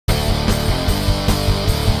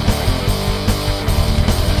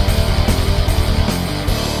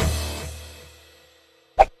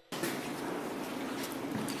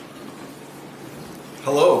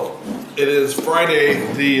It is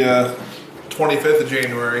Friday, the 25th of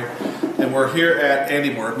January, and we're here at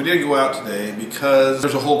AndyMark. We didn't go out today because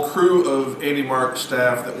there's a whole crew of AndyMark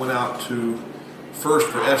staff that went out to First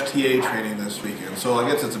for FTA training this weekend. So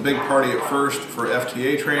I guess it's a big party at First for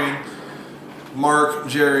FTA training. Mark,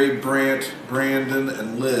 Jerry, Brant, Brandon,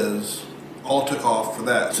 and Liz all took off for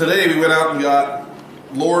that. Today we went out and got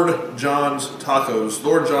Lord John's Tacos.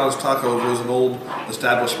 Lord John's Tacos was an old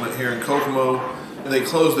establishment here in Kokomo. And they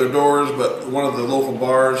closed their doors, but one of the local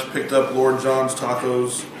bars picked up Lord John's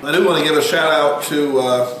Tacos. I do want to give a shout out to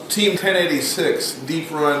Team 1086,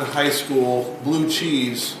 Deep Run High School Blue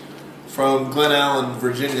Cheese from Glen Allen,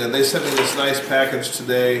 Virginia. They sent me this nice package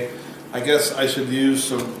today. I guess I should use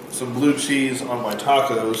some blue cheese on my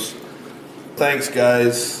tacos. Thanks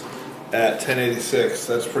guys at 1086,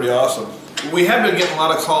 that's pretty awesome. We have been getting a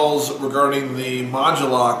lot of calls regarding the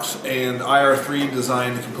Modulocks and IR3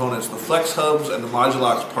 designed components, the flex hubs and the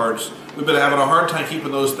Modulocks parts. We've been having a hard time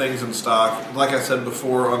keeping those things in stock, like I said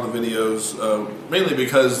before on the videos, mainly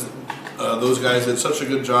because those guys did such a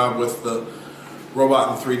good job with the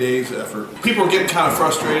Robot in 3 Days effort. People are getting kind of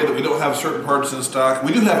frustrated that we don't have certain parts in stock.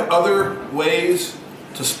 We do have other ways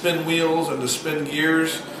to spin wheels and to spin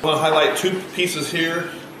gears. I want to highlight two pieces here.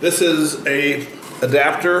 This is a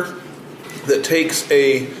adapter that takes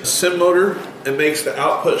a sim motor and makes the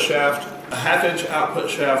output shaft a 1/2 inch output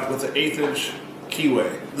shaft with an 1/8 inch keyway.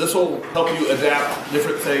 This will help you adapt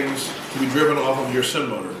different things to be driven off of your sim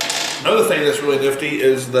motor. Another thing that's really nifty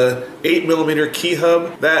is the 8mm key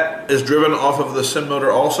hub. That is driven off of the sim motor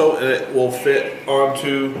also, and it will fit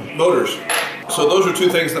onto motors. So those are two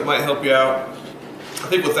things that might help you out. I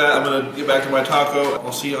think with that, I'm gonna get back to my taco.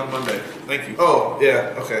 I'll see you on Monday. Thank you. Oh,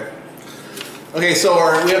 yeah, okay. Okay, so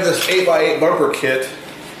we have this 8x8 bumper kit,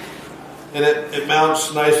 and it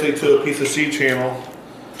mounts nicely to a piece of C-channel,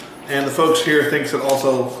 and the folks here thinks it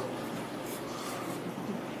also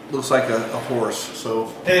looks like a horse.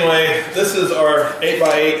 So anyway, this is our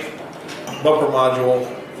 8x8 bumper module.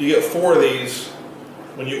 You get 4 of these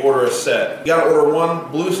when you order a set. You gotta order one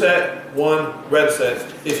blue set, one red set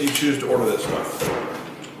if you choose to order this stuff.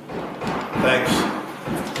 Thanks.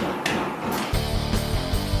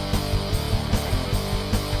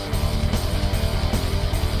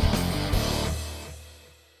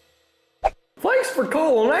 Thanks for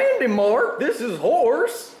calling AndyMark. This is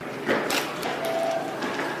Horse.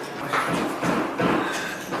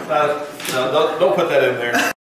 No, don't put that in there.